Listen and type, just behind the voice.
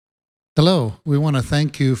Hello, we want to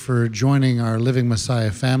thank you for joining our Living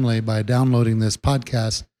Messiah family by downloading this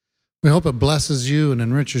podcast. We hope it blesses you and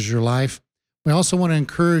enriches your life. We also want to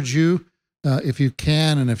encourage you, if you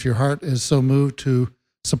can and if your heart is so moved, to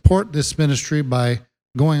support this ministry by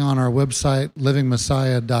going on our website,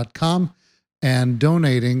 livingmessiah.com, and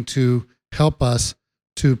donating to help us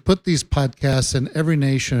to put these podcasts in every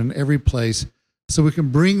nation, every place, so we can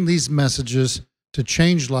bring these messages to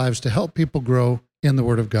change lives, to help people grow in the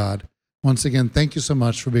Word of God. Once again, thank you so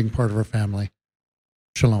much for being part of our family.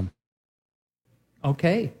 Shalom.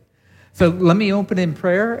 Okay. So let me open in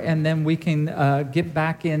prayer, and then we can get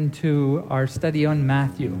back into our study on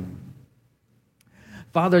Matthew.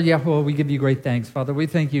 Father Yahweh, we give you great thanks. Father, we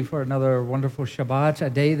thank you for another wonderful Shabbat,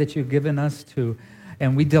 a day that you've given us to,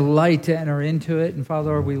 and we delight to enter into it. And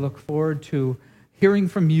Father, we look forward to hearing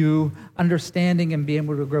from you, understanding, and being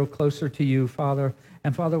able to grow closer to you, Father.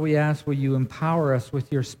 And Father, we ask, will you empower us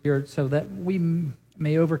with your Spirit so that we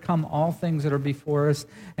may overcome all things that are before us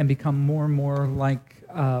and become more and more like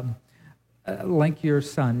your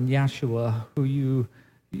Son, Yeshua, who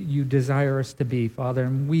you desire us to be, Father,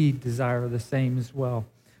 and we desire the same as well.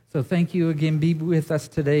 So thank you again. Be with us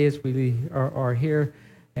today as we are here,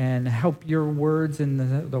 and help your words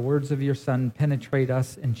and the words of your Son penetrate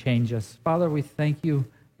us and change us. Father, we thank you.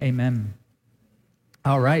 Amen.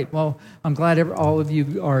 All right. Well, I'm glad all of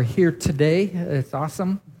you are here today. It's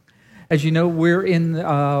awesome. As you know, we're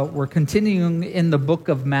continuing in the book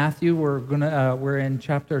of Matthew. We're in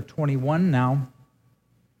chapter 21 now,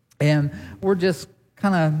 and we're just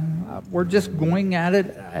going at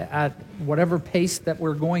it at whatever pace that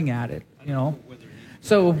we're going at it. You know,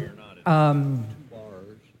 so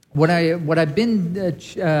what I've been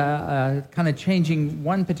kind of changing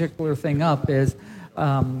one particular thing up is.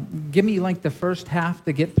 Give me like the first half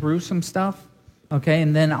to get through some stuff, okay,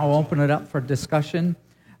 and then I'll open it up for discussion.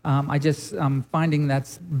 I'm finding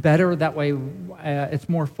that's better. That way, it's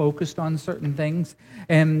more focused on certain things.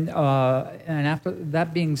 And after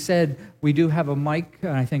that being said, we do have a mic,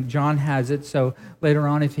 and I think John has it. So later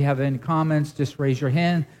on, if you have any comments, just raise your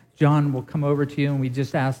hand. John will come over to you, and we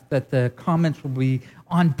just ask that the comments will be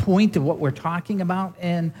on point to what we're talking about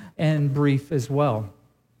and brief as well.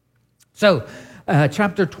 So.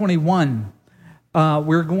 Chapter 21,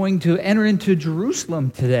 we're going to enter into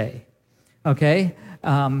Jerusalem today, okay?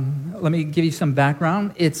 Let me give you some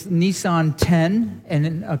background. It's Nisan 10,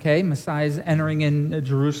 and Messiah's entering in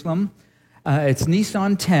Jerusalem. It's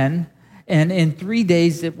Nisan 10, and in 3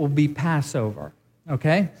 days it will be Passover,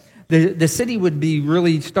 okay? The city would be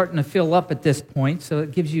really starting to fill up at this point, so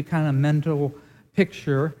it gives you kind of a mental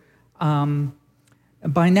picture.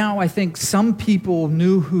 By now, I think some people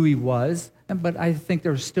knew who he was, but I think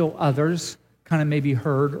there's still others kind of maybe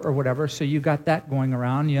heard or whatever. So you got that going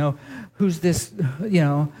around. You know, who's this? You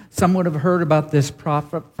know, some would have heard about this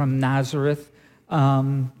prophet from Nazareth,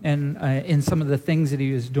 and in some of the things that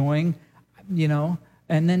he was doing. You know,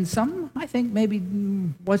 and then some I think maybe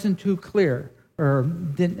wasn't too clear, or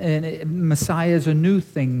didn't. And Messiah is a new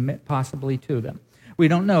thing possibly to them. We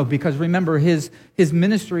don't know, because remember his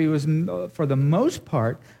ministry was for the most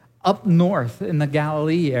part up north in the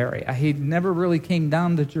Galilee area. He never really came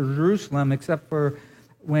down to Jerusalem except for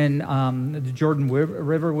when the Jordan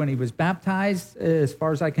River, when he was baptized, as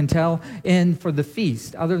far as I can tell, and for the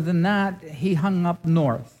feast. Other than that, he hung up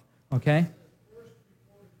north, okay?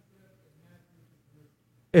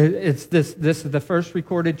 This is the first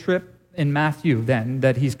recorded trip in Matthew, then,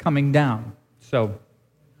 that he's coming down. So,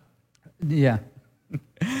 yeah.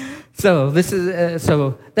 So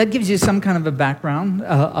so that gives you some kind of a background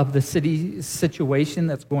of the city situation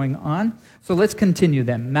that's going on. So let's continue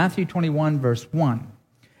then. Matthew 21, verse 1.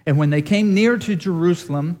 And when they came near to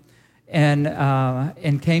Jerusalem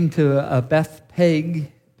and came to Bethphage,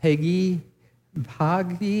 I'm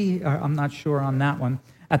not sure on that one,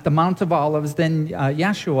 at the Mount of Olives, then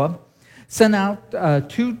Yeshua sent out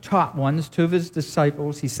two of his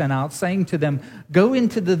disciples he sent out, saying to them, "Go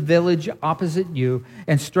into the village opposite you,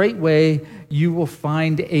 and straightway you will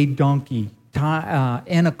find a donkey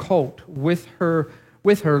and a colt with her.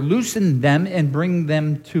 Loosen them and bring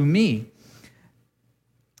them to me.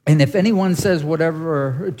 And if anyone says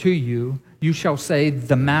whatever to you, you shall say,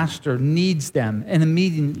 the master needs them, and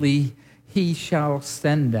immediately he shall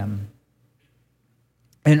send them."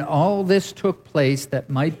 And all this took place that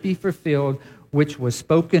might be fulfilled, which was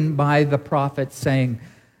spoken by the prophet, saying,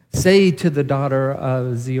 "Say to the daughter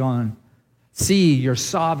of Zion, see, your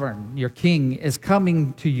sovereign, your king, is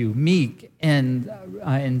coming to you, meek and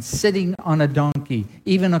sitting on a donkey,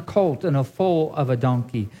 even a colt and a foal of a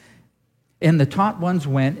donkey." And the taught ones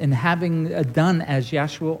went, and having done as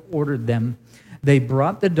Yeshua ordered them, They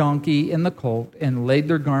brought the donkey and the colt and laid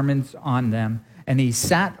their garments on them, and he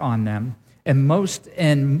sat on them. And most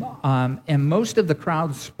of the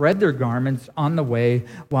crowd spread their garments on the way,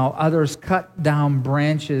 while others cut down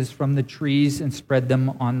branches from the trees and spread them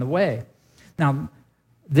on the way. Now,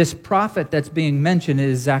 this prophet that's being mentioned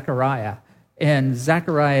is Zechariah, and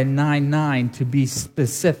Zechariah 9:9 to be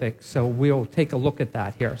specific. So we'll take a look at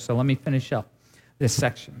that here. So let me finish up this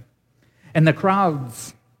section. And the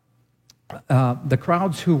crowds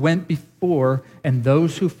who went before and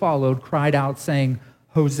those who followed cried out, saying,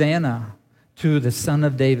 Hosanna to the Son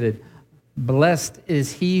of David. Blessed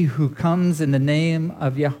is he who comes in the name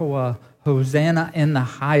of Yahweh. Hosanna in the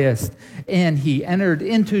highest. And he entered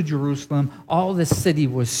into Jerusalem. All the city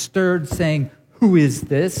was stirred, saying, Who is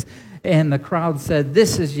this? And the crowd said,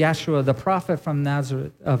 This is Yeshua, the prophet from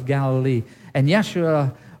Nazareth of Galilee. And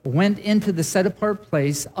Yeshua went into the set-apart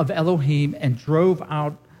place of Elohim and drove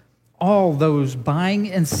out all those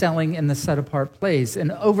buying and selling in the set-apart place,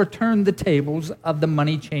 and overturned the tables of the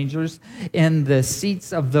money changers and the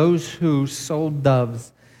seats of those who sold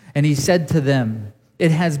doves. And he said to them, It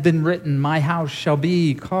has been written, My house shall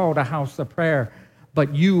be called a house of prayer,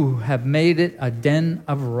 but you have made it a den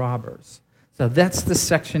of robbers. So that's the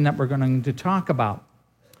section that we're going to talk about.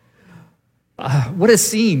 What a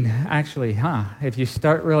scene, actually, huh? If you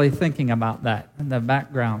start really thinking about that in the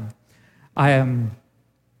background.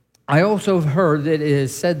 I also heard that it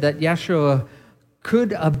is said that Yeshua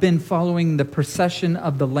could have been following the procession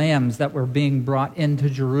of the lambs that were being brought into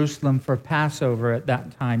Jerusalem for Passover at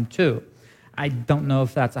that time too. I don't know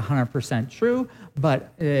if that's 100% true,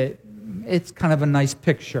 but it's kind of a nice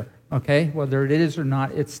picture, okay? Whether it is or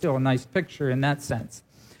not, it's still a nice picture in that sense.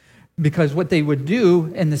 Because what they would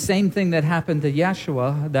do, and the same thing that happened to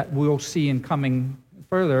Yeshua that we'll see in coming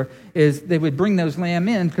further, is they would bring those lamb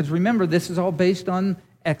in, because remember, this is all based on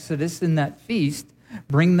Exodus in that feast.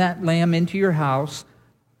 Bring that lamb into your house,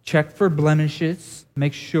 check for blemishes,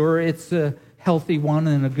 make sure it's a healthy one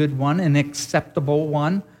and a good one, an acceptable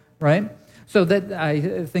one, right? So that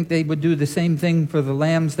I think they would do the same thing for the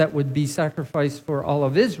lambs that would be sacrificed for all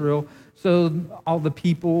of Israel, so all the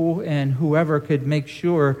people and whoever could make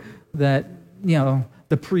sure that,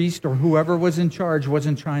 the priest or whoever was in charge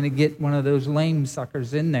wasn't trying to get one of those lame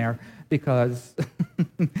suckers in there, because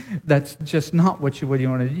that's just not what you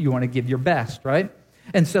want to. You want to give your best, right?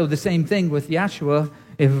 And so the same thing with Yeshua.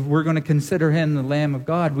 If we're going to consider him the Lamb of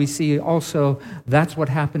God, we see also that's what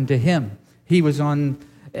happened to him.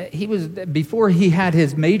 Before he had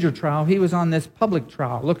his major trial, he was on this public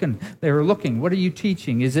trial. They were looking. What are you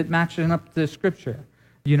teaching? Is it matching up to Scripture?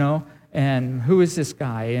 And who is this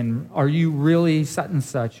guy? And are you really such and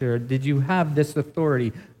such? Or did you have this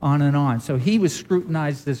authority? On and on. So he was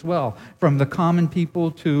scrutinized as well, from the common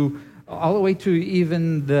people to all the way to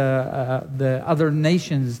even the other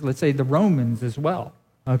nations, let's say the Romans as well.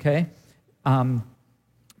 Okay?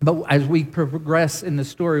 But as we progress in the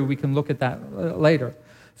story, we can look at that later.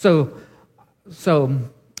 So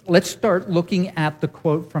let's start looking at the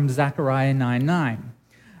quote from Zechariah 9:9.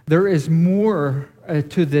 There is more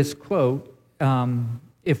to this quote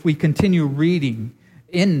if we continue reading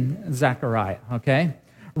in Zechariah, okay?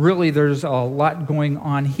 Really, there's a lot going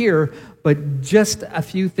on here, but just a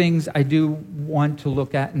few things I do want to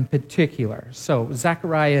look at in particular. So,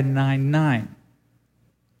 Zechariah 9:9.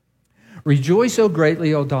 Rejoice, O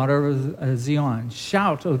greatly, O daughter of Zion.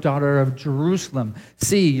 Shout, O daughter of Jerusalem.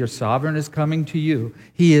 See, your sovereign is coming to you.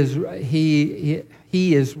 He is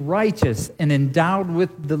righteous and endowed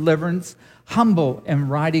with deliverance, humble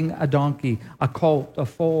and riding a donkey, a colt, a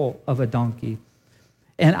foal of a donkey.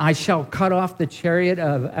 And I shall cut off the chariot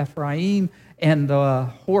of Ephraim and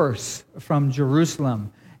the horse from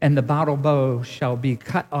Jerusalem, and the battle bow shall be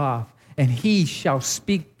cut off. And he shall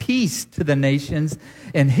speak peace to the nations,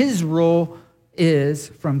 and his rule is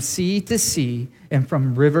from sea to sea and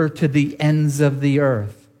from river to the ends of the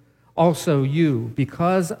earth. Also you,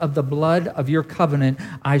 because of the blood of your covenant,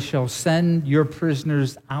 I shall send your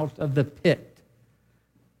prisoners out of the pit.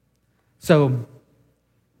 So,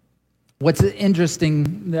 what's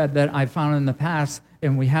interesting that I found in the past,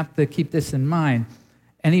 and we have to keep this in mind,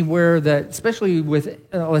 anywhere that, especially with,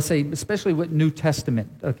 especially with New Testament,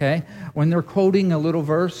 okay? When they're quoting a little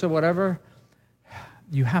verse or whatever,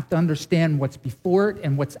 you have to understand what's before it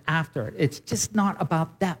and what's after it. It's just not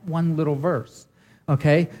about that one little verse,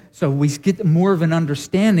 okay? So we get more of an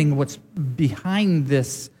understanding of what's behind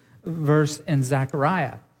this verse in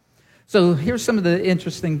Zechariah. So here's some of the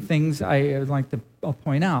interesting things I would like to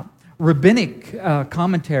point out. Rabbinic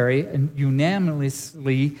commentary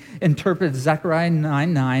unanimously interprets Zechariah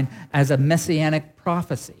 9:9 as a messianic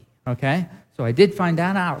prophecy, okay? So I did find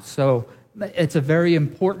that out. So It's a very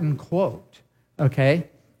important quote, okay,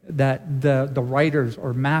 that the writers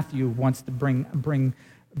or Matthew wants to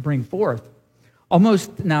bring forth.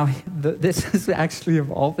 Almost, now, this is actually,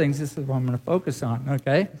 of all things, this is what I'm going to focus on,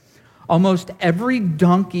 okay? Almost every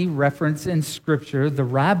donkey reference in Scripture, the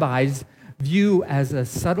rabbis view as a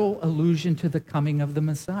subtle allusion to the coming of the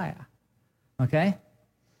Messiah, okay?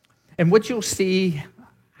 And what you'll see,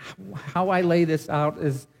 how I lay this out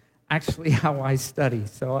is actually how I study.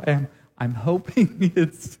 So I'm hoping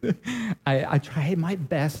I try my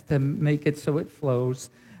best to make it so it flows,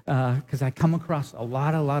 because I come across a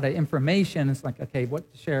lot of information. It's like, okay,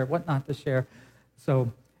 what to share, what not to share.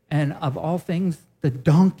 So, and of all things, the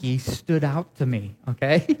donkey stood out to me,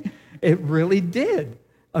 okay? It really did,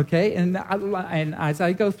 okay? And as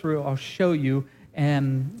I go through, I'll show you,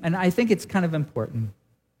 and I think it's kind of important.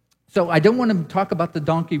 So I don't want to talk about the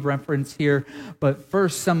donkey reference here, but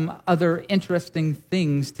first some other interesting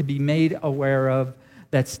things to be made aware of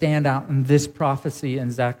that stand out in this prophecy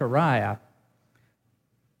in Zechariah.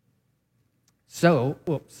 So,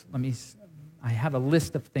 I have a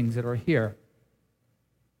list of things that are here.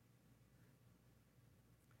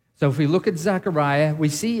 So if we look at Zechariah, we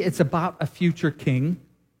see it's about a future king,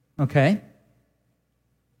 okay?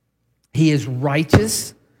 He is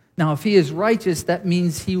righteous. Now, if he is righteous, that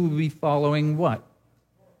means he will be following what?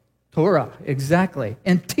 Torah, exactly.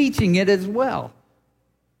 And teaching it as well,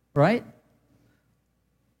 right?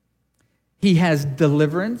 He has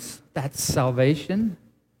deliverance, that's salvation.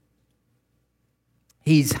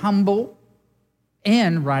 He's humble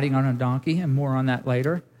and riding on a donkey, and more on that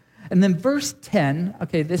later. And then verse 10,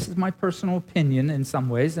 okay, this is my personal opinion in some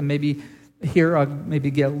ways, and maybe here I'll maybe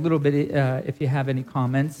get a little bit if you have any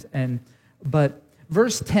comments. But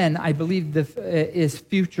verse 10, I believe, is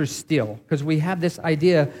future still, because we have this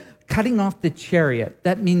idea, cutting off the chariot.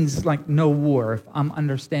 That means like no war, if I'm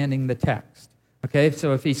understanding the text. Okay,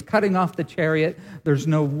 so if he's cutting off the chariot, there's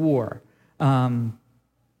no war.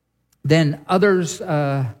 Then others,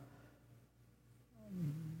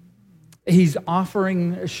 he's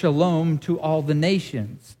offering shalom to all the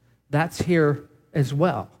nations. That's here as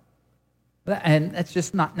well. And that's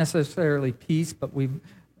just not necessarily peace, but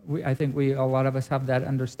I think a lot of us have that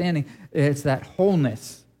understanding. It's that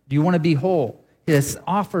wholeness. Do you want to be whole? This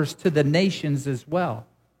offers to the nations as well.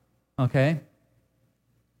 Okay?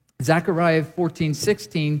 Zechariah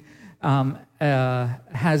 14:16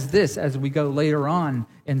 has this as we go later on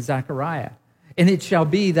in Zechariah. And it shall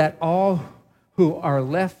be that all who are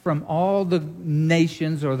left from all the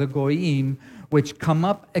nations or the goyim which come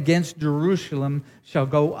up against Jerusalem shall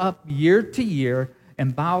go up year to year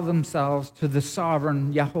and bow themselves to the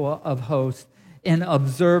sovereign Yahweh of hosts and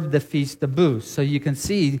observe the Feast of Booths. So you can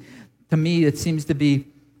see, to me, it seems to be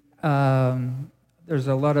there's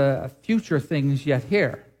a lot of future things yet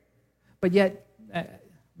here. But yet,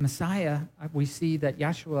 Messiah, we see that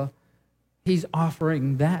Yeshua, he's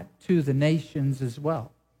offering that to the nations as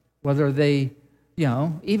well. Whether they,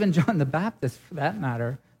 even John the Baptist for that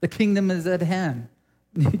matter, the kingdom is at hand.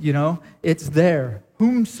 It's there.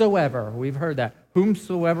 Whomsoever, we've heard that.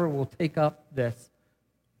 Whomsoever will take up this.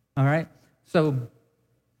 All right? So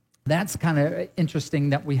that's kind of interesting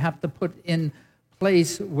that we have to put in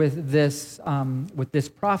place with this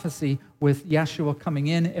prophecy, with Yeshua coming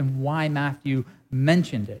in, and why Matthew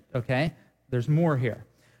mentioned it, okay? There's more here.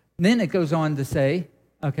 And then it goes on to say,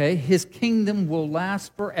 okay, his kingdom will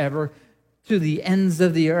last forever to the ends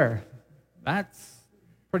of the earth. That's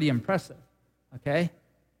pretty impressive, okay?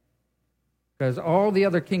 Because all the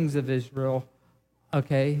other kings of Israel,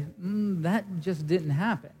 okay, that just didn't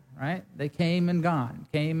happen, right? They came and gone.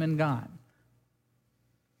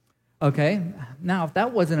 Okay, now if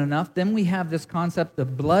that wasn't enough, then we have this concept: the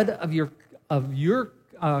blood of your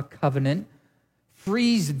covenant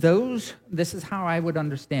frees those. This is how I would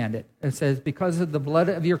understand it. It says, because of the blood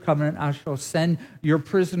of your covenant, I shall send your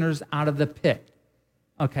prisoners out of the pit.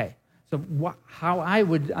 Okay, so how I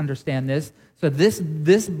would understand this, so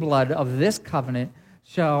this blood of this covenant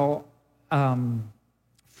shall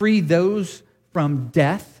free those from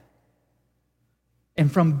death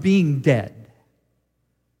and from being dead.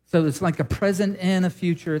 So it's like a present and a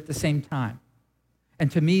future at the same time.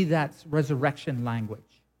 And to me, that's resurrection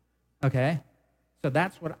language. Okay? So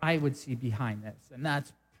that's what I would see behind this. And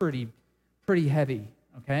that's pretty heavy.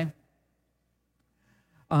 Okay?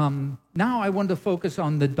 Now I want to focus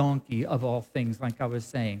on the donkey of all things, like I was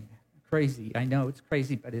saying. Crazy. I know it's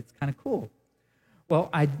crazy, but it's kind of cool. Well,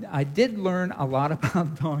 I did learn a lot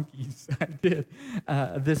about donkeys. I did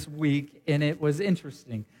this week, and it was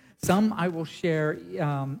interesting. Some I will share,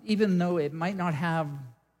 even though it might not have,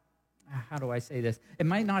 how do I say this? It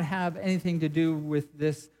might not have anything to do with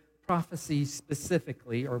this prophecy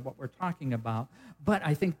specifically or what we're talking about, but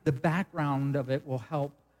I think the background of it will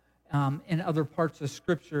help in other parts of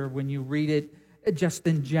Scripture when you read it just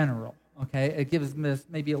in general, okay? It gives this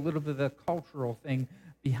maybe a little bit of the cultural thing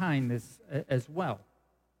behind this as well.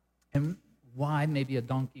 And why maybe a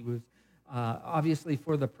donkey was obviously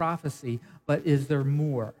for the prophecy, but is there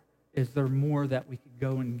more? Is there more that we could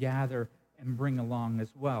go and gather and bring along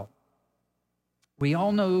as well? We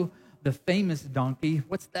all know the famous donkey.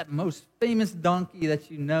 What's that most famous donkey that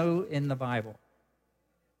you know in the Bible?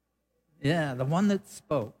 Yeah, the one that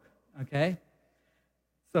spoke, okay?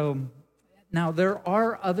 So now there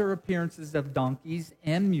are other appearances of donkeys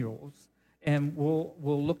and mules, and we'll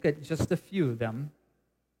look at just a few of them.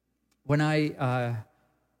 What I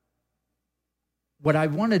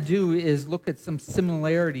want to do is look at some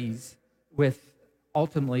similarities with,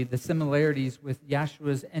 ultimately, the similarities with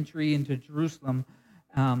Yeshua's entry into Jerusalem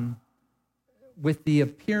with the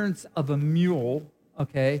appearance of a mule,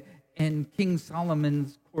 okay, and King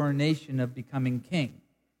Solomon's coronation of becoming king,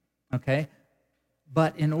 okay?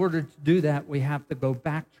 But in order to do that, we have to go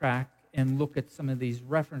backtrack and look at some of these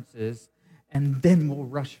references, and then we'll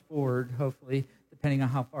rush forward, hopefully, depending on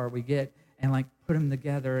how far we get, and like put them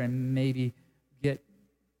together and maybe get,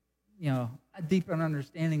 a deeper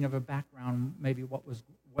understanding of a background, maybe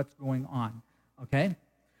what's going on, okay?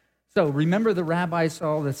 So remember, the rabbi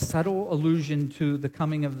saw the subtle allusion to the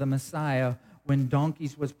coming of the Messiah when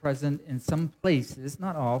donkeys was present in some places,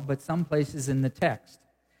 not all, but some places in the text.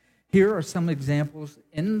 Here are some examples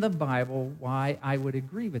in the Bible why I would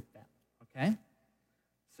agree with them, okay?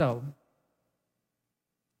 So,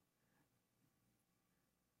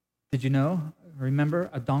 did you know, remember,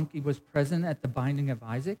 a donkey was present at the binding of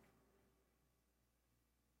Isaac?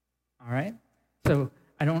 All right? So,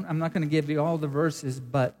 I'm not going to give you all the verses,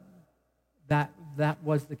 but that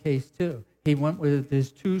was the case too. He went with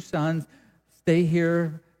his two sons, stay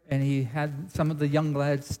here, and he had some of the young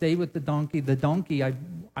lads stay with the donkey. The donkey,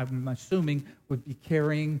 I'm assuming, would be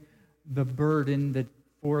carrying the burden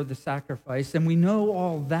for the sacrifice. And we know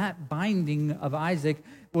all that binding of Isaac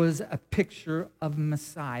was a picture of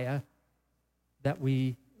Messiah that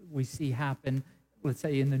we see happen, let's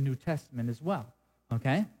say, in the New Testament as well.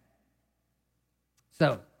 Okay?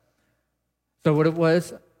 So what it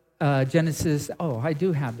was, Genesis, I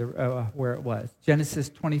do have where it was. Genesis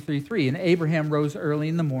 23:3. And Abraham rose early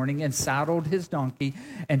in the morning and saddled his donkey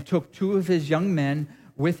and took two of his young men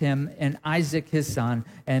with him and Isaac his son.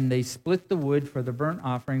 And they split the wood for the burnt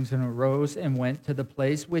offerings and arose and went to the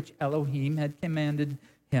place which Elohim had commanded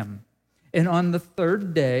him. And on the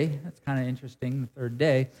third day, that's kind of interesting, the third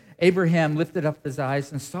day, Abraham lifted up his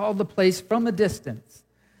eyes and saw the place from a distance.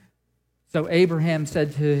 So Abraham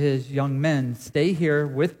said to his young men, "Stay here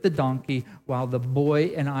with the donkey while the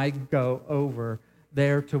boy and I go over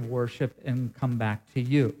there to worship and come back to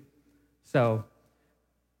you." So,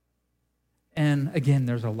 and again,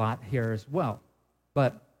 there's a lot here as well,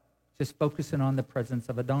 but just focusing on the presence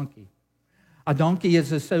of a donkey. A donkey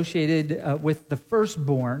is associated with the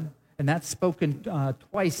firstborn, and that's spoken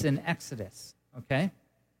twice in Exodus, okay?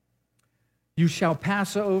 You shall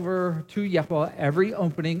pass over to Yahweh every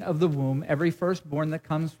opening of the womb, every firstborn that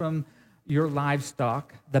comes from your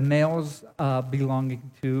livestock, the males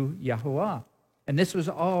belonging to Yahweh. And this was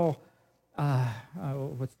all,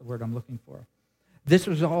 what's the word I'm looking for? This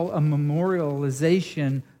was all a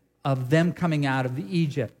memorialization of them coming out of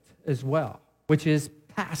Egypt as well, which is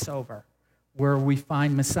Passover, where we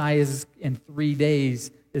find Messiah in 3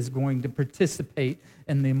 days is going to participate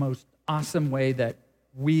in the most awesome way that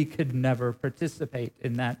we could never participate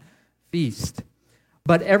in that feast.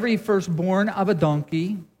 But every firstborn of a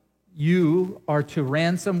donkey you are to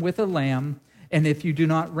ransom with a lamb, and if you do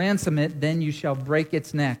not ransom it, then you shall break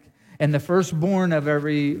its neck. And the firstborn of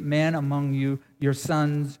every man among you, your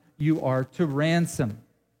sons, you are to ransom.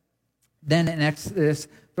 Then in Exodus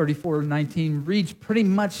 34:19 reads pretty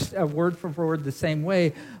much word for word the same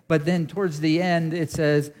way, but then towards the end it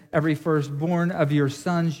says, every firstborn of your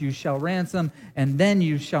sons you shall ransom, and then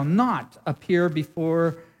you shall not appear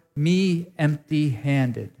before me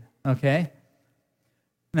empty-handed. Okay?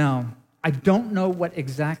 Now, I don't know what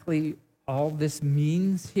exactly all this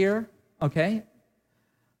means here, okay?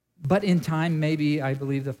 But in time, maybe I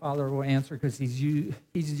believe the Father will answer, because he's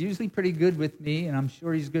usually pretty good with me, and I'm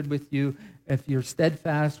sure he's good with you if you're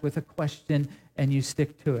steadfast with a question and you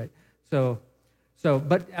stick to it. But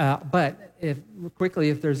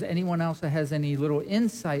if there's anyone else that has any little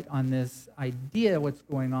insight on this idea, what's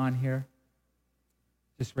going on here,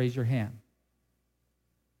 just raise your hand.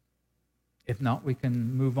 If not, we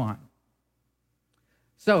can move on.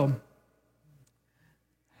 So,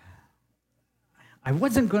 I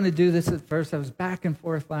wasn't going to do this at first. I was back and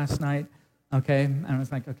forth last night, okay? And I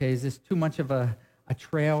was like, okay, is this too much of a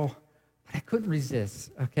trail? But I couldn't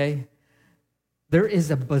resist, okay? There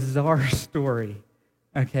is a bizarre story,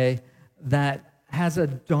 okay, that has a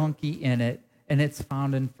donkey in it, and it's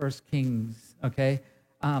found in 1 Kings, okay?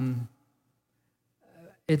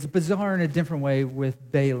 It's bizarre in a different way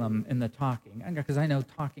with Balaam and the talking, because I know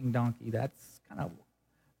talking donkey, that's kind of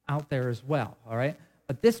out there as well, all right?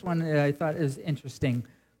 But this one I thought is interesting.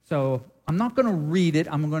 So I'm not going to read it.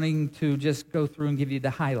 I'm going to just go through and give you the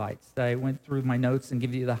highlights. I went through my notes and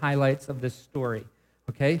give you the highlights of this story,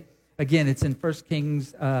 okay? Again, it's in 1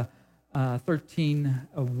 Kings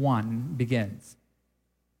 13:1 begins.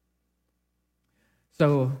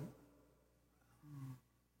 So,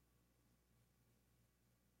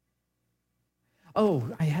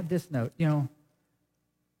 I had this note.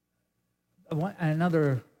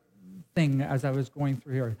 Another thing as I was going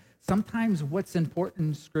through here. Sometimes what's important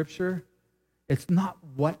in Scripture, it's not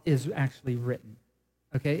what is actually written.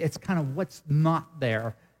 Okay? It's kind of what's not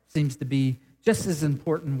there seems to be just as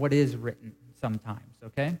important what is written sometimes.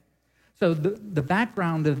 Okay? So the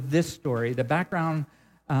background of this story,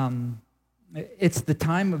 it's the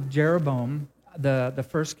time of Jeroboam, the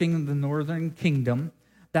first king of the northern kingdom.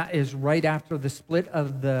 That is right after the split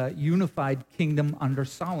of the unified kingdom under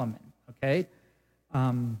Solomon. Okay?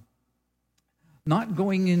 Not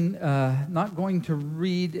going to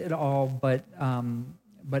read it all, but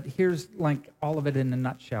here's like all of it in a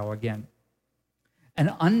nutshell again.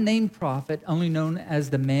 An unnamed prophet, only known as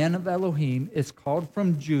the man of Elohim, is called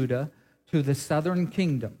from Judah to the southern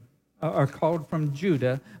kingdom, or called from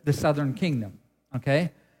Judah, the southern kingdom,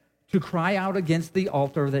 okay, to cry out against the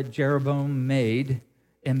altar that Jeroboam made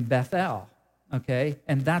in Bethel, okay,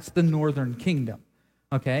 and that's the northern kingdom.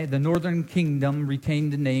 Okay, the northern kingdom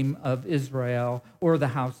retained the name of Israel, or the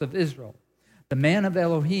house of Israel. The man of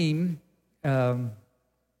Elohim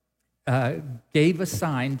gave a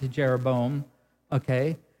sign to Jeroboam,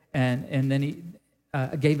 okay, and then he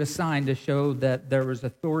gave a sign to show that there was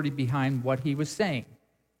authority behind what he was saying,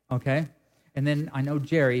 okay? And then I know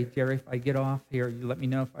Jerry, if I get off here, you let me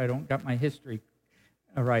know if I don't got my history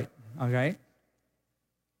all right, okay?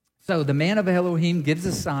 So the man of Elohim gives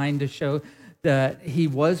a sign to show that he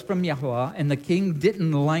was from Yahweh, and the king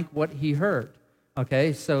didn't like what he heard.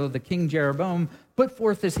 Okay, so the king Jeroboam put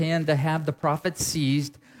forth his hand to have the prophet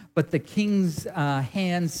seized, but the king's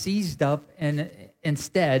hand seized up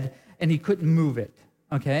instead, and he couldn't move it.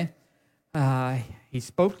 Okay, he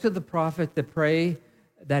spoke to the prophet to pray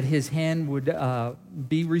that his hand would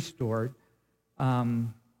be restored,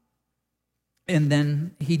 and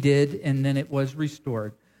then he did, and then it was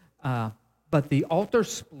restored. But the altar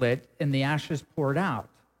split and the ashes poured out.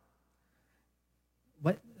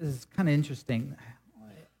 What is kind of interesting,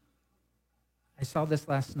 I saw this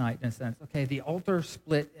last night in a sense. Okay, the altar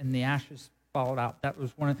split and the ashes followed out. That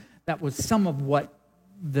was some of what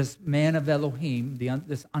this man of Elohim,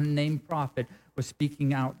 this unnamed prophet, was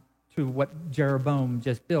speaking out to what Jeroboam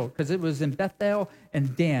just built. Because it was in Bethel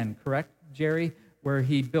and Dan, correct, Jerry, where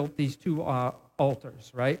he built these two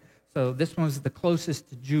altars, right? So this one was the closest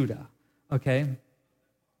to Judah. Okay,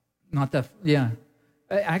 actually, yeah,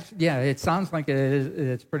 it sounds like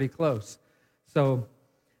it's pretty close. So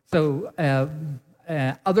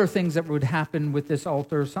other things that would happen with this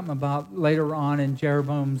altar, something about later on in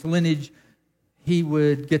Jeroboam's lineage, he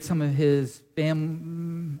would get some of his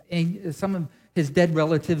dead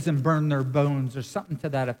relatives and burn their bones or something to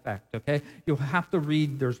that effect, okay? You'll have to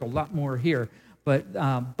read, there's a lot more here. But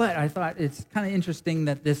I thought it's kind of interesting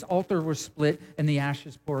that this altar was split and the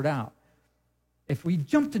ashes poured out. If we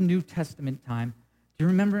jump to New Testament time, do you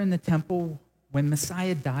remember in the temple when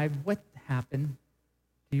Messiah died, what happened?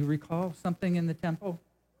 Do you recall something in the temple?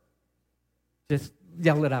 Just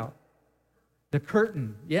yell it out. The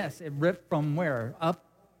curtain, yes, it ripped from where? Up,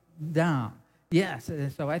 down. Yes,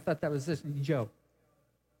 so I thought that was this joke.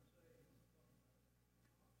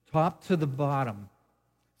 Top to the bottom.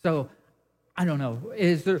 So, I don't know.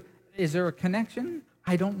 Is there a connection?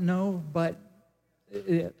 I don't know, but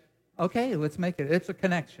okay, let's make it. It's a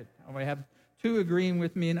connection. We have two agreeing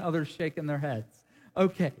with me and others shaking their heads.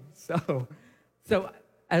 Okay, so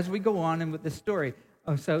as we go on and with the story,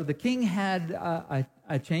 so the king had a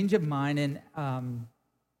change of mind and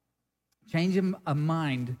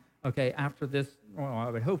okay, after this. Well, I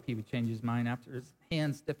would hope he would change his mind after his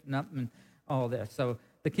hands stiffened up and all this. So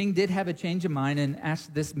the king did have a change of mind and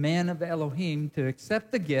asked this man of Elohim to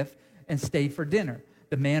accept the gift and stay for dinner.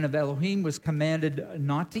 The man of Elohim was commanded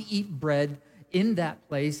not to eat bread in that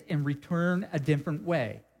place and return a different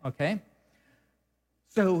way, okay?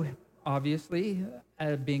 So obviously,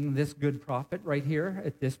 being this good prophet right here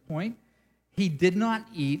at this point, he did not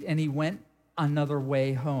eat, and he went another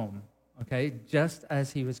way home, okay, just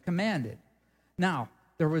as he was commanded. Now,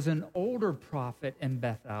 there was an older prophet in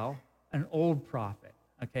Bethel, an old prophet,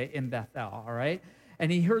 okay, in Bethel, all right?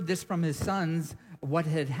 And he heard this from his sons, what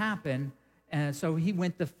had happened, and so he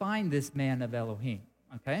went to find this man of Elohim,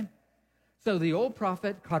 okay? So the old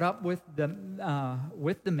prophet caught up with the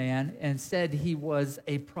man and said he was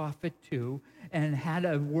a prophet too, and had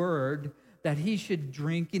a word that he should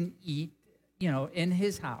drink and eat, in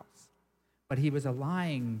his house. But he was a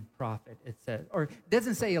lying prophet, it says. Or it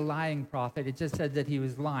doesn't say a lying prophet, it just said that he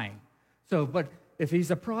was lying. So, but if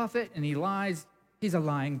he's a prophet and he lies, he's a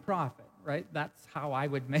lying prophet, right? That's how I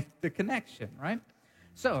would make the connection, right?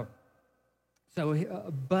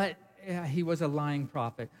 But he was a lying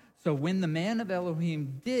prophet. So when the man of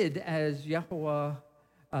Elohim did as Yahweh,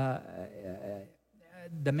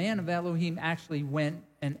 the man of Elohim actually went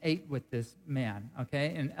and ate with this man,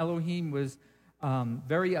 okay? And Elohim was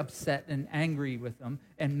very upset and angry with him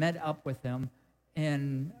and met up with him.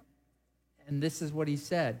 And this is what he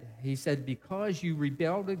said. He said, because you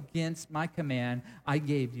rebelled against my command I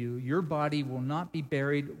gave you, your body will not be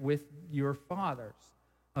buried with your fathers.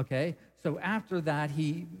 Okay? So after that,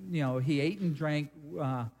 he ate and drank,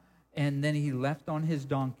 and then he left on his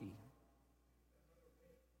donkey.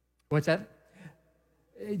 What's that?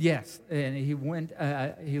 Yes, and he went.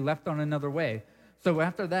 He left on another way. So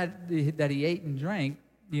after that he ate and drank,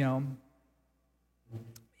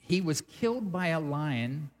 he was killed by a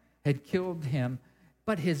lion, had killed him,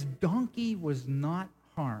 but his donkey was not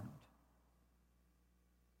harmed.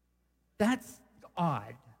 That's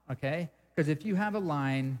odd, okay? Because if you have a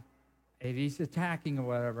lion, if he's attacking or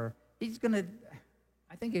whatever, he's going to,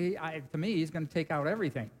 to me, he's going to take out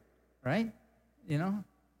everything, right?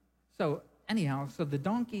 So anyhow, so the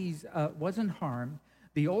donkeys wasn't harmed.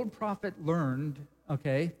 The old prophet learned,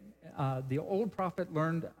 okay? The old prophet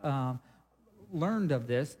learned of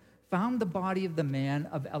this, found the body of the man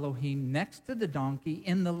of Elohim next to the donkey,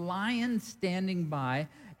 and the lion standing by,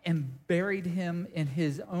 and buried him in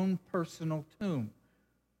his own personal tomb.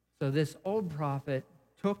 So this old prophet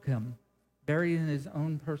took him, buried in his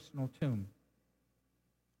own personal tomb.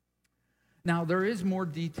 Now, there is more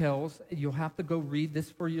details. You'll have to go read this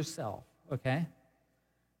for yourself, okay?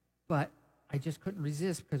 But I just couldn't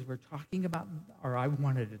resist because we're talking about, or I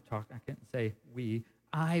wanted to talk, I couldn't say we,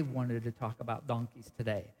 I wanted to talk about donkeys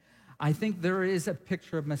today. I think there is a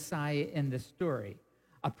picture of Messiah in this story.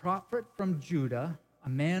 A prophet from Judah, a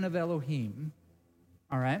man of Elohim,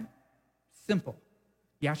 all right? Simple.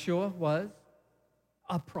 Yeshua was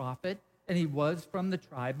a prophet, and he was from the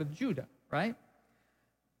tribe of Judah, right?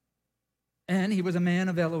 And he was a man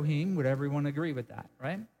of Elohim. Would everyone agree with that,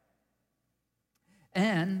 right?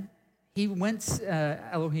 And he went,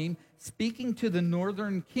 Elohim, speaking to the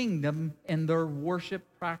northern kingdom and their worship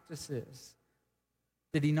practices.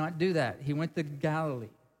 Did he not do that? He went to Galilee.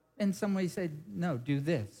 And somebody said, no, do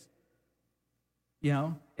this.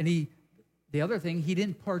 And the other thing, he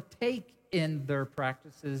didn't partake in their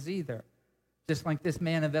practices either. Just like this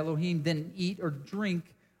man of Elohim didn't eat or drink,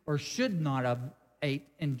 or should not have ate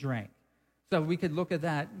and drank. So we could look at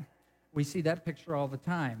that. We see that picture all the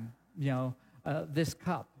time. This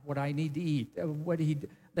cup, what I need to eat,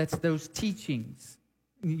 that's those teachings,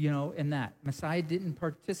 in that. Messiah didn't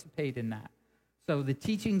participate in that. So the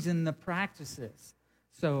teachings and the practices.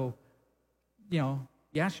 So,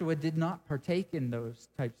 Yeshua did not partake in those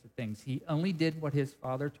types of things. He only did what his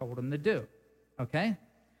Father told him to do. Okay?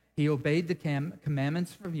 He obeyed the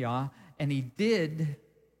commandments from Yah, and he didn't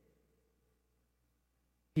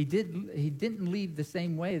leave the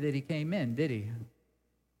same way that he came in, did he?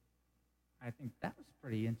 I think that was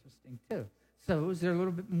pretty interesting too. So is there a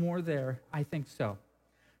little bit more there? I think so.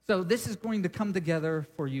 So this is going to come together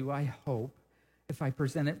for you, I hope, if I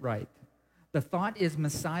present it right. The thought is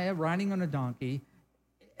Messiah riding on a donkey.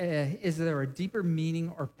 Is there a deeper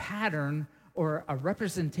meaning or pattern or a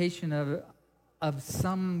representation of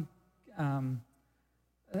some kind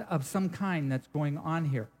that's going on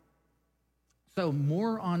here? So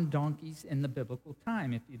more on donkeys in the biblical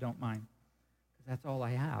time, if you don't mind, because that's all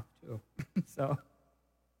I have too.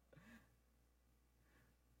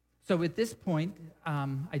 So at this point,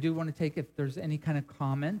 I do want to take if there's any kind of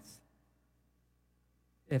comments.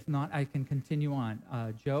 If not, I can continue on.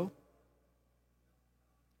 Joe?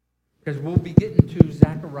 Because we'll be getting to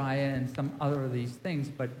Zechariah and some other of these things,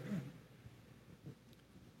 but...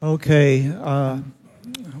 Okay,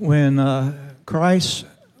 when Christ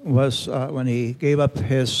was, when he gave up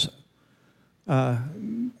his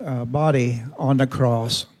body on the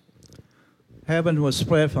cross, heaven was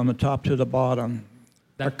split from the top to the bottom.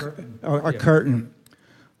 That curtain. A curtain.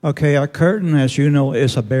 Okay, a curtain, as you know,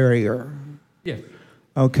 is a barrier. Yes.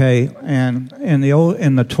 Okay, and in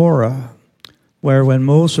the Torah, where when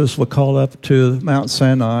Moses was called up to Mount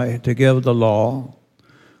Sinai to give the law,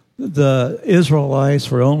 the Israelites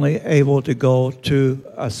were only able to go to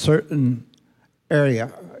a certain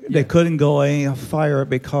area. They couldn't go any higher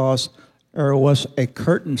because there was a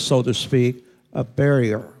curtain, so to speak, a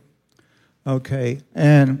barrier. Okay,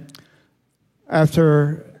 and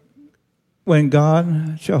after when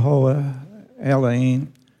God, Jehovah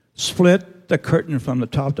Elohim, split the curtain from the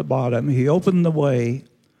top to bottom, he opened the way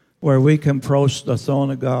where we can approach the throne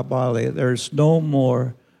of God bodily. There's no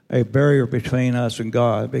more a barrier between us and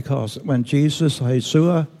God, because when Jesus,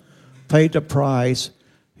 Yeshua, paid the price,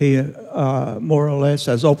 he more or less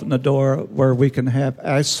has opened the door where we can have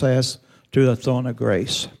access to the throne of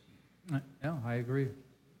grace. No, I agree.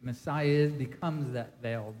 Messiah becomes that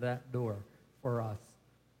veil, that door for us.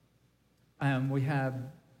 We have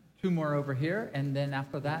two more over here, and then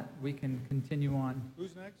after that, we can continue on.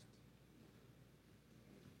 Who's next?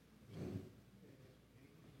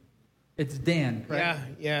 It's Dan, correct?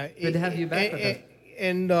 Yeah. Good to have you back with us.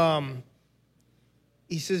 And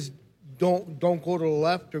he says, don't go to the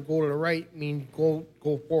left or go to the right. I mean, go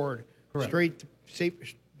forward. Correct. Straight to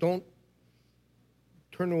safe. Don't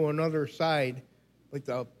turn to another side like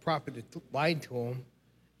the prophet that lied to him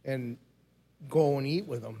and go and eat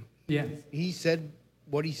with him. Yes. He said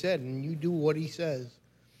what he said, and you do what he says.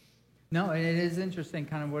 No, and it is interesting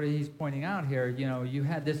kind of what he's pointing out here. You know, you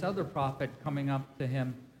had this other prophet coming up to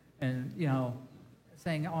him and, you know,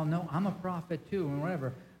 saying, oh, no, I'm a prophet too, and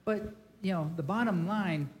whatever. But, you know, the bottom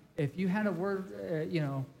line, if you had a word, you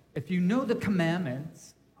know, if you know the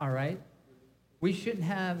commandments, all right, we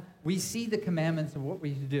see the commandments of what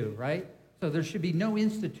we do, right? So there should be no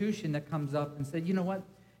institution that comes up and says, you know what,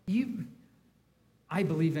 I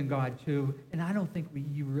believe in God too, and I don't think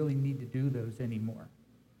you really need to do those anymore,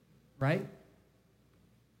 right?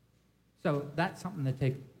 So that's something to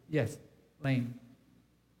take. Yes, Lane.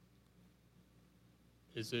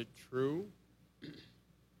 Is it true?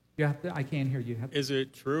 You have to. I can't hear you. Is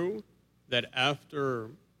it true that after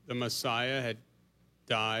the Messiah had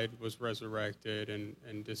died, was resurrected,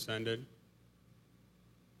 and descended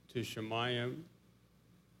to Shemayim,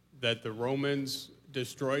 that the Romans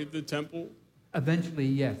destroyed the temple? Eventually,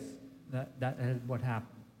 yes. That is what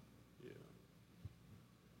happened. Yeah.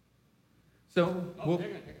 So, Hang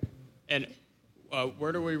on. And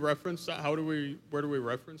where do we reference that? Where do we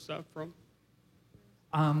reference that from?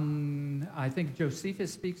 I think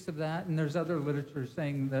Josephus speaks of that, and there's other literature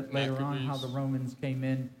saying that later on how the Romans came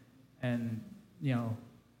in, and, you know,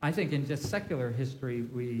 I think in just secular history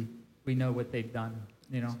we know what they've done,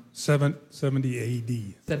 you know. 70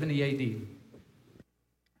 A.D. 70 A.D.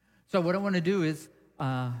 So what I want to do is,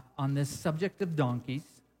 on this subject of donkeys,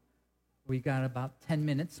 we got about 10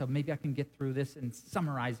 minutes, so maybe I can get through this and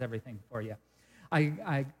summarize everything for you.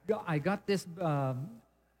 I got this...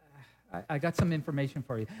 I got some information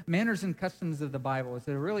for you. Manners and Customs of the Bible. It's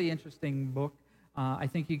a really interesting book. I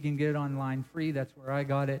think you can get it online free. That's where I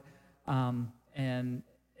got it. And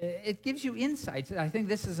it gives you insights. I think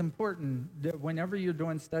this is important whenever you're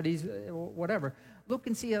doing studies, whatever. Look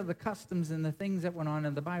and see how the customs and the things that went on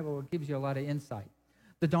in the Bible. It gives you a lot of insight.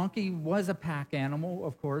 The donkey was a pack animal,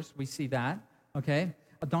 of course. We see that, okay?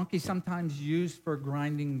 A donkey sometimes used for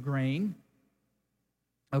grinding grain,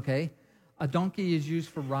 okay? A donkey is used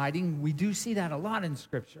for riding. We do see that a lot in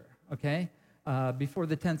Scripture, okay? Before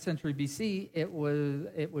the 10th century BC, it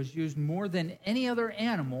was used more than any other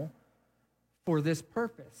animal for this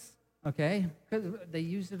purpose, okay? Because they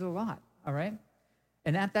used it a lot, all right?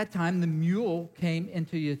 And at that time, the mule came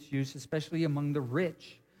into its use, especially among the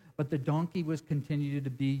rich. But the donkey was continued to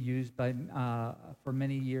be used for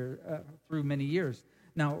many years, through many years.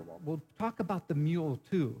 Now, we'll talk about the mule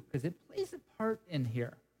too, because it plays a part in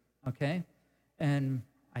here. Okay, and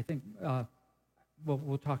I think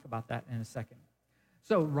we'll talk about that in a second.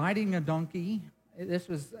 So riding a donkey, this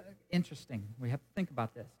was interesting. We have to think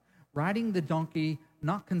about this. Riding the donkey,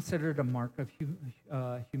 not considered a mark of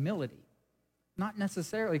humility. Not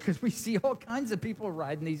necessarily, because we see all kinds of people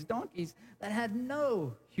riding these donkeys that had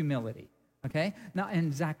no humility. Okay, now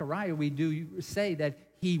in Zechariah, we do say that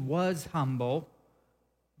he was humble,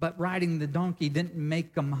 but riding the donkey didn't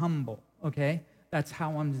make him humble. Okay. That's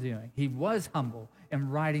how I'm doing. He was humble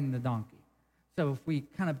and riding the donkey. So if we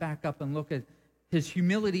kind of back up and look at his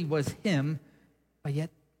humility was him, but yet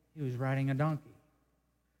he was riding a donkey.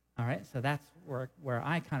 All right, so that's where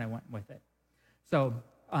I kind of went with it. So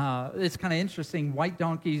it's kind of interesting. White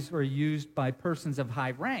donkeys were used by persons of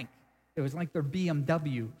high rank, It was like their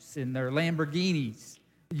BMWs and their Lamborghinis.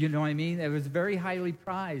 You know what I mean? It was very highly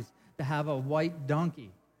prized to have a white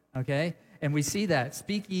donkey, okay? And we see that.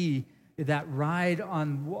 Speak ye that ride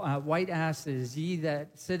on white asses, ye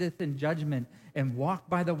that sitteth in judgment, and walk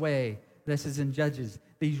by the way. This is in Judges.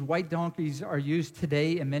 These white donkeys are used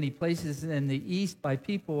today in many places in the East by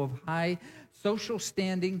people of high social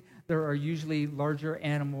standing. There are usually larger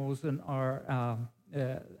animals and are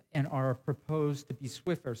proposed to be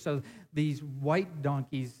swifter. So these white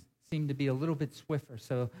donkeys seem to be a little bit swifter.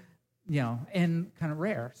 So, and kind of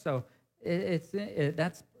rare. So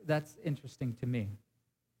that's interesting to me.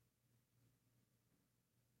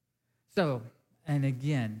 So, and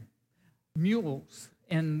again, mules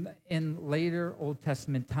in later Old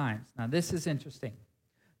Testament times. Now, this is interesting.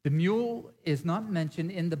 The mule is not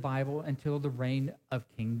mentioned in the Bible until the reign of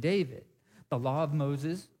King David. The law of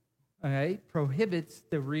Moses, prohibits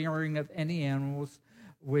the rearing of any animals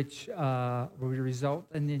which would result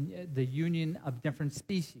in the union of different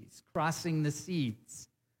species, crossing the seeds.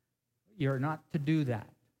 You're not to do that.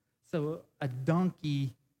 So a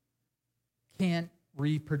donkey can't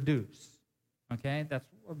reproduce. Okay,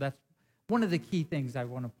 that's one of the key things I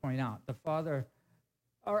want to point out.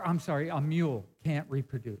 A mule can't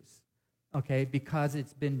reproduce, okay, because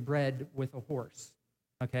it's been bred with a horse,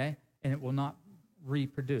 okay, and it will not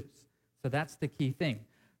reproduce. So that's the key thing.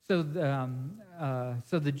 So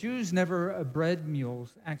the Jews never bred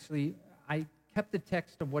mules. Actually, I kept the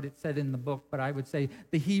text of what it said in the book, but I would say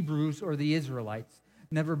the Hebrews or the Israelites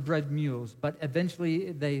never bred mules. But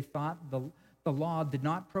eventually, they thought the law did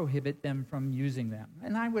not prohibit them from using them,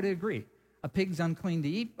 and I would agree. A pig's unclean to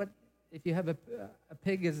eat, but if you have a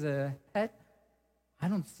pig as a pet, I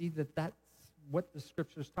don't see that that's what the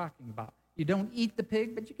Scripture's talking about. You don't eat the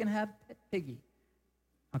pig, but you can have pet piggy.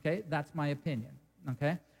 Okay, that's my opinion.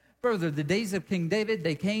 Okay. Further, the days of King David,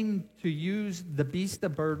 they came to use the beast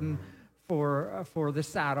of burden for the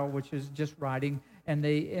saddle, which is just riding, and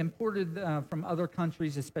they imported from other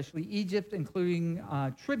countries, especially Egypt, including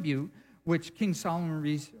tribute, which King Solomon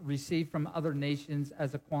received from other nations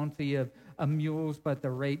as a quantity of mules, but the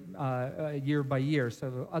rate year by year.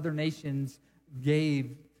 So other nations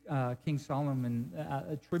gave King Solomon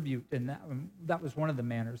a tribute, and that was one of the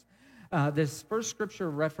manners. This first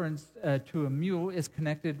scripture reference to a mule is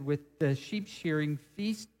connected with the sheep shearing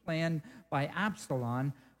feast planned by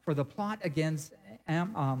Absalom for the plot against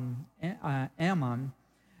Ammon.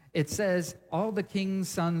 It says, all the king's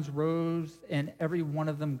sons rose, and every one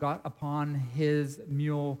of them got upon his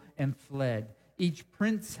mule and fled. Each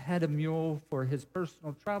prince had a mule for his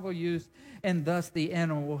personal travel use, and thus the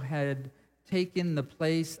animal had taken the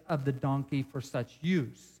place of the donkey for such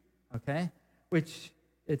use. Okay? Which,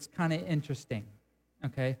 it's kind of interesting.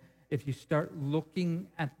 Okay? If you start looking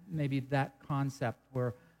at maybe that concept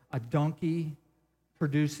where a donkey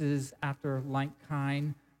produces after like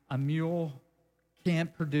kind, a mule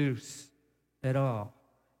can't produce at all.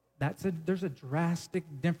 There's a drastic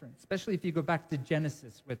difference, especially if you go back to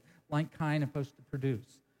Genesis with like kind opposed to produce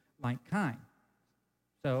like kind.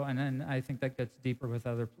 So, and then I think that gets deeper with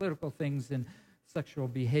other political things and sexual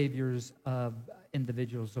behaviors of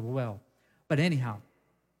individuals as well. But anyhow,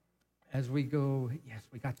 as we go, yes,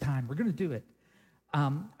 we got time. We're going to do it.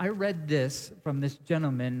 I read this from this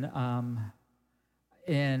gentleman,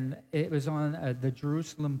 and it was on the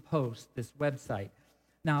Jerusalem Post, this website.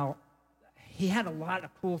 Now, he had a lot of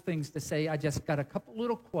cool things to say. I just got a couple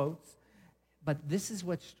little quotes, but this is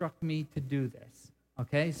what struck me to do this.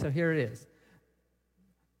 Okay, so here it is.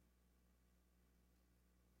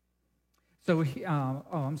 So,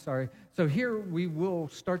 So here we will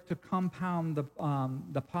start to compound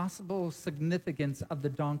the possible significance of the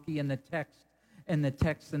donkey in the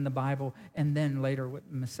text in the Bible, and then later with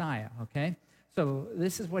Messiah. Okay. So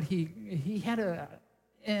this is what he had a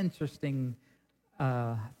interesting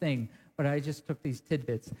thing, but I just took these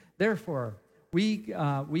tidbits. Therefore, we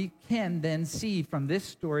can then see from this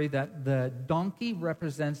story that the donkey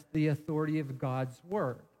represents the authority of God's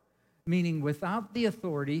word, meaning without the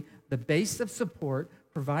authority, the base of support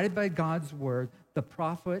provided by God's word, the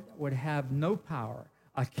prophet would have no power.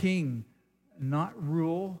 A king not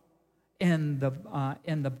rule, in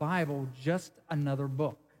the Bible, just another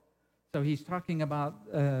book. So he's talking about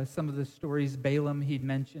some of the stories Balaam he'd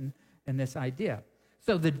mentioned in this idea.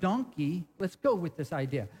 So the donkey, let's go with this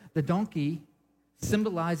idea. The donkey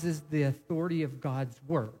symbolizes the authority of God's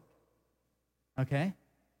word. Okay?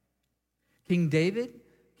 King David,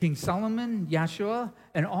 King Solomon, Yeshua,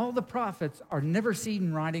 and all the prophets are never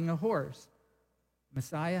seen riding a horse.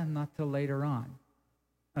 Messiah, not till later on.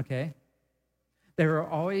 Okay? They are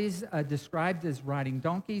always described as riding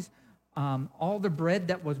donkeys. All the bread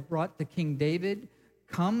that was brought to King David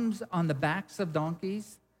comes on the backs of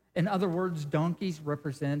donkeys. In other words, donkeys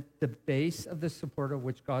represent the base of the support of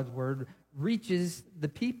which God's word reaches the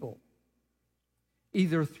people,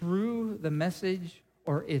 either through the message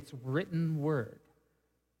or its written word.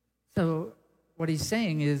 So what he's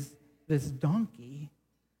saying is this donkey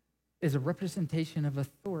is a representation of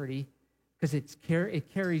authority because it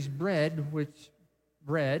carries bread, which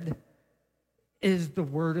bread is the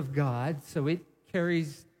word of God. So it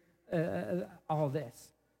carries all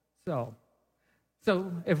this. So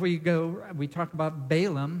if we talk about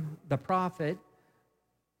Balaam, the prophet,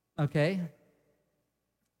 okay?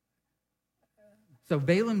 So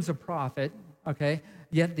Balaam's a prophet, okay?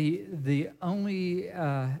 Yet it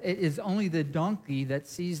is only the donkey that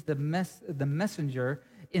sees the messenger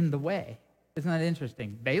in the way. Isn't that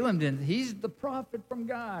interesting? Balaam didn't. He's the prophet from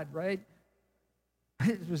God, right?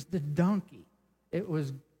 It was the donkey. It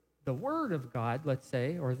was the word of God, let's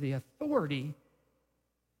say, or the authority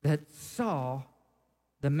that saw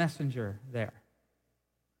the messenger there.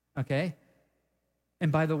 Okay?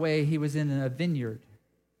 And by the way, he was in a vineyard.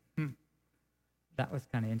 That was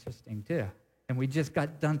kind of interesting, too. And we just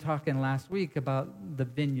got done talking last week about the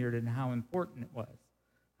vineyard and how important it was.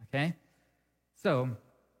 Okay? So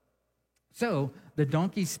the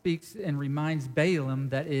donkey speaks and reminds Balaam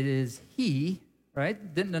that it is he,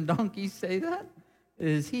 right? Didn't the donkey say that? It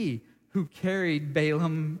is he who carried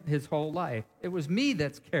Balaam his whole life. It was me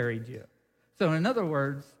that's carried you. So in other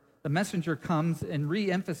words, the messenger comes and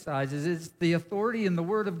re-emphasizes it's the authority in the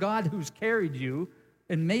word of God who's carried you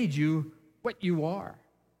and made you what you are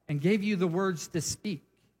and gave you the words to speak.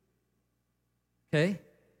 Okay?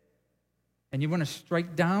 And you want to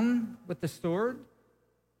strike down with the sword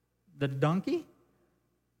the donkey?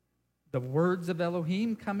 The words of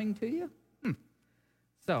Elohim coming to you?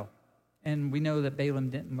 So, and we know that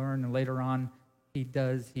Balaam didn't learn, and later on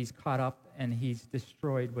he's caught up and he's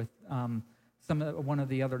destroyed with one of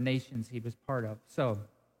the other nations he was part of. So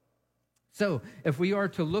if we are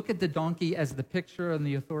to look at the donkey as the picture and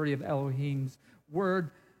the authority of Elohim's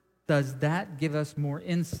word, does that give us more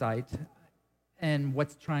insight in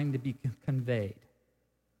what's trying to be conveyed?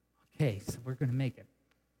 Okay, so we're going to make it.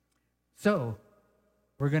 So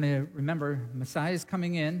we're going to remember Messiah is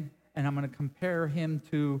coming in, and I'm going to compare him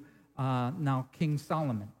to now King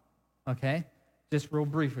Solomon. Okay, just real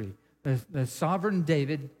briefly. The sovereign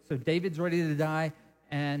David, so David's ready to die,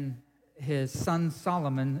 and his son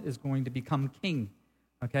Solomon is going to become king,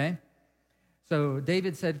 okay? So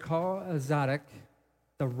David said, call Zadok,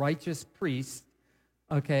 the righteous priest,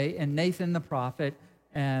 okay, and Nathan the prophet,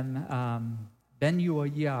 and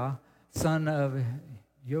Ben-Uriah, son of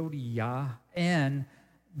Yodiah, and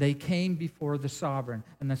they came before the sovereign.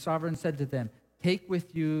 And the sovereign said to them, take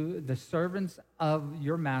with you the servants of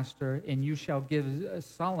your master, and you shall give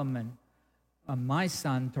Solomon, my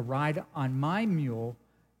son, to ride on my mule,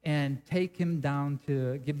 and take him down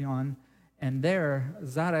to Gibeon, and there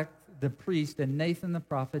Zadok the priest and Nathan the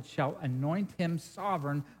prophet shall anoint him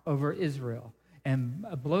sovereign over Israel, and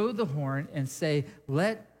blow the horn and say,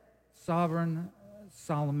 let sovereign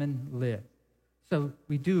Solomon live. So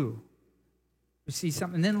we see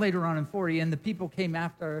something. And then later on in 40, and the people came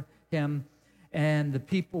after him, and the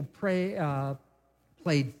people played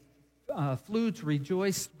flutes,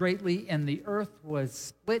 rejoiced greatly, and the earth was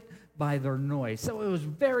split by their noise. So it was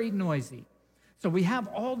very noisy. So we have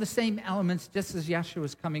all the same elements just as Yeshua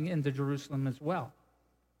is coming into Jerusalem as well.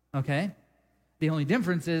 Okay? The only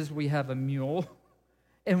difference is we have a mule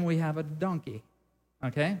and we have a donkey.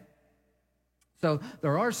 Okay? So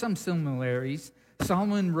there are some similarities.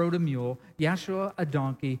 Solomon rode a mule, Yeshua a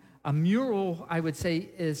donkey. A mule, I would say,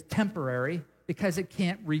 is temporary because it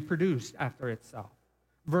can't reproduce after itself,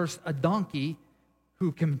 versus a donkey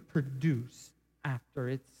who can produce after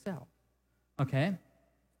itself. Okay?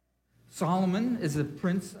 Solomon is the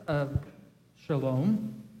prince of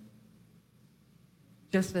Shalom,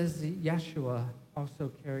 just as Yeshua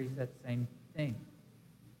also carries that same thing.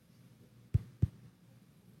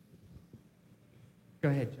 Go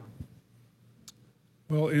ahead, John.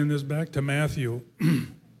 Well, in this, back to Matthew,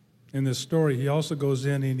 in this story, he also goes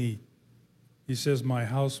in and he says, my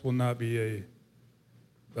house will not be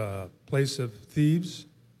a place of thieves.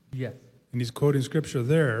 Yes. And he's quoting scripture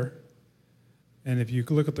there. And if you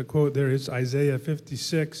look at the quote there, it's Isaiah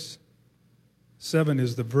 56:7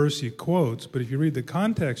 is the verse he quotes. But if you read the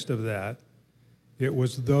context of that, it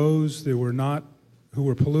was those that who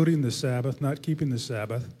were polluting the Sabbath, not keeping the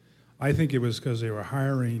Sabbath. I think it was because they were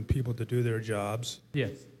hiring people to do their jobs.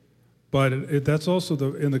 Yes. But that's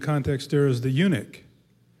also in the context there is the eunuch,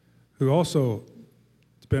 who also,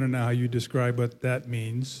 depending on how you describe what that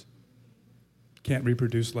means, can't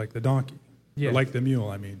reproduce like the donkey, Yes. or like the mule,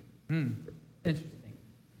 I mean. Interesting.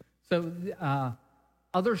 So,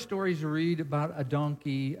 other stories read about a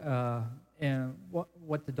donkey and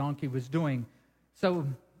what the donkey was doing. So,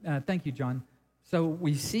 thank you, John. So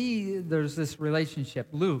we see there's this relationship.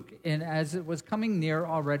 Luke, and as it was coming near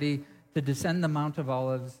already to descend the Mount of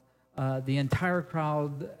Olives, the entire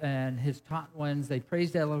crowd and his taught ones, they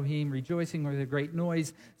praised Elohim, rejoicing with a great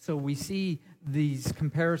noise. So we see these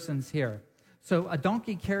comparisons here. So a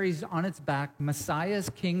donkey carries on its back messiahs,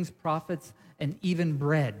 kings, prophets, and even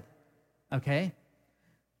bread. Okay?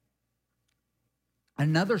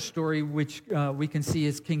 Another story which we can see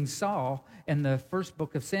is King Saul. In the first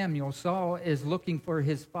book of Samuel, Saul is looking for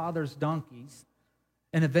his father's donkeys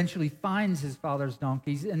and eventually finds his father's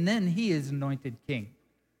donkeys, and then he is anointed king.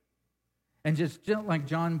 And just like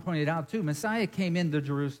John pointed out too, Messiah came into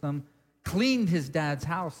Jerusalem, cleaned his dad's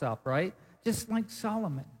house up, right? Just like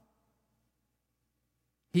Solomon.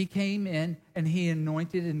 He came in and he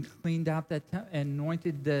anointed and cleaned out that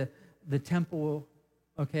anointed the temple,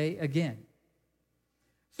 okay, again.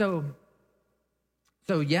 So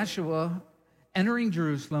Yeshua entering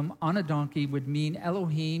Jerusalem on a donkey would mean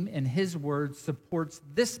Elohim in his word supports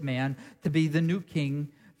this man to be the new king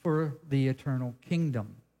for the eternal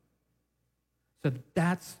kingdom. So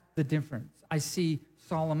that's the difference. I see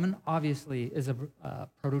Solomon obviously as a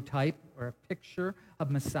prototype or a picture of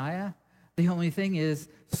Messiah. The only thing is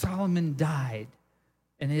Solomon died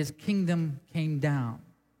and his kingdom came down.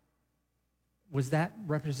 Was that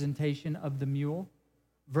representation of the mule?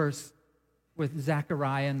 Verse with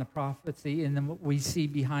Zechariah and the prophecy, and then what we see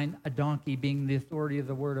behind a donkey being the authority of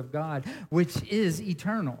the word of God, which is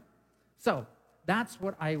eternal. So that's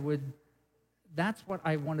what I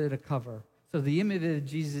wanted to cover. So the image of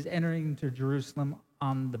Jesus entering into Jerusalem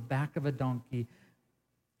on the back of a donkey,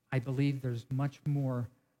 I believe there's much more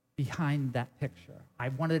behind that picture. I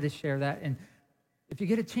wanted to share that, and if you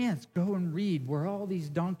get a chance, go and read where all these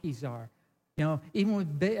donkeys are. You know,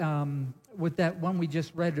 even with that one we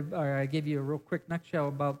just read, or I gave you a real quick nutshell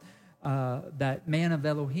about that man of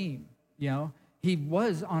Elohim. You know, he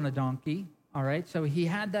was on a donkey, all right? So he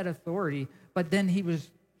had that authority, but then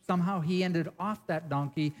he ended off that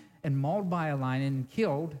donkey and mauled by a lion and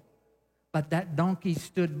killed, but that donkey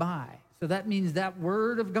stood by. So that means that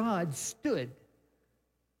word of God stood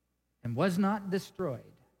and was not destroyed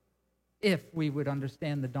if we would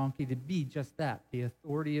understand the donkey to be just that, the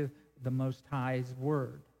authority of the Most High's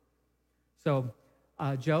word. So,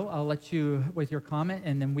 Joe, I'll let you with your comment,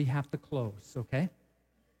 and then we have to close, okay?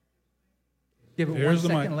 Give it 1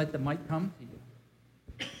 second and let the mic come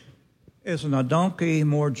to you. Isn't a donkey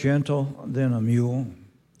more gentle than a mule?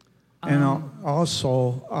 And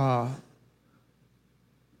also,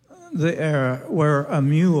 where a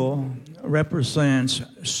mule represents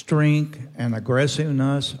strength and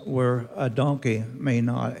aggressiveness, where a donkey may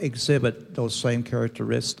not exhibit those same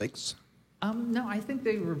characteristics. No, I think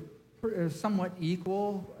they were somewhat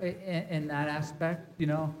equal in that aspect. You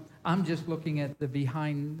know, I'm just looking at the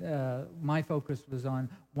behind. My focus was on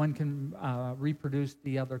one can reproduce,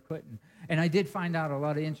 the other couldn't. And I did find out a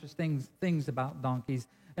lot of interesting things about donkeys.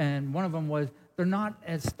 And one of them was they're not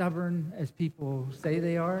as stubborn as people say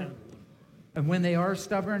they are. And when they are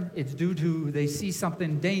stubborn, it's due to they see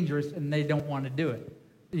something dangerous and they don't want to do it.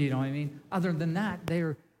 You know what I mean? Other than that,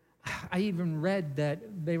 I even read that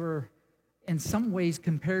they were in some ways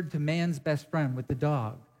compared to man's best friend with the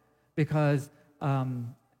dog. Because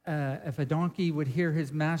if a donkey would hear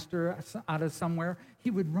his master out of somewhere,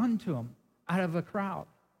 he would run to him out of a crowd.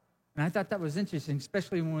 And I thought that was interesting,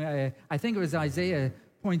 especially when I think it was Isaiah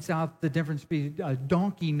points out the difference between a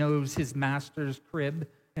donkey knows his master's crib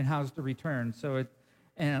and how's to return. So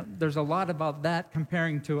there's a lot about that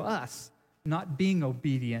comparing to us not being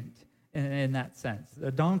obedient in that sense.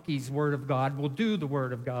 The donkey's word of God will do the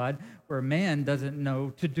word of God, where man doesn't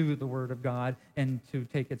know to do the word of God and to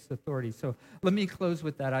take its authority. So let me close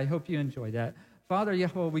with that. I hope you enjoy that. Father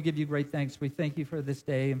Yahweh, we give you great thanks. We thank you for this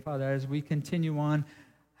day. And Father, as we continue on,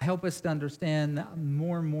 help us to understand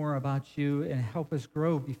more and more about you and help us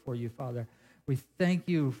grow before you, Father. We thank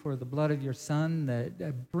you for the blood of your Son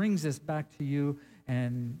that brings us back to you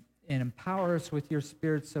and empower us with your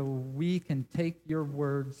Spirit so we can take your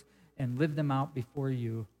words and live them out before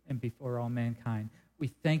you and before all mankind. We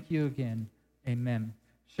thank you again. Amen.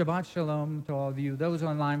 Shabbat shalom to all of you. Those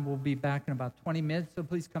online will be back in about 20 minutes, so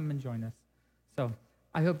please come and join us. So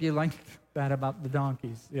I hope you liked that about the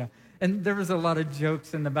donkeys. Yeah. And there was a lot of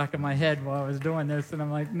jokes in the back of my head while I was doing this, and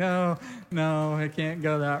I'm like, no, I can't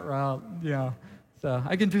go that route. Yeah. So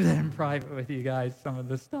I can do that in private with you guys, some of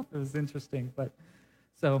this stuff. It was interesting. But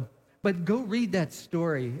so But go read that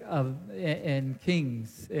story in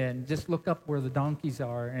Kings and just look up where the donkeys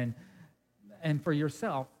are and for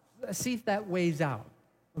yourself, see if that weighs out.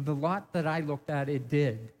 The lot that I looked at, it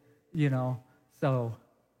did, So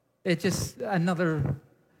it's just another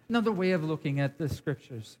way of looking at the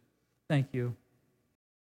scriptures. Thank you.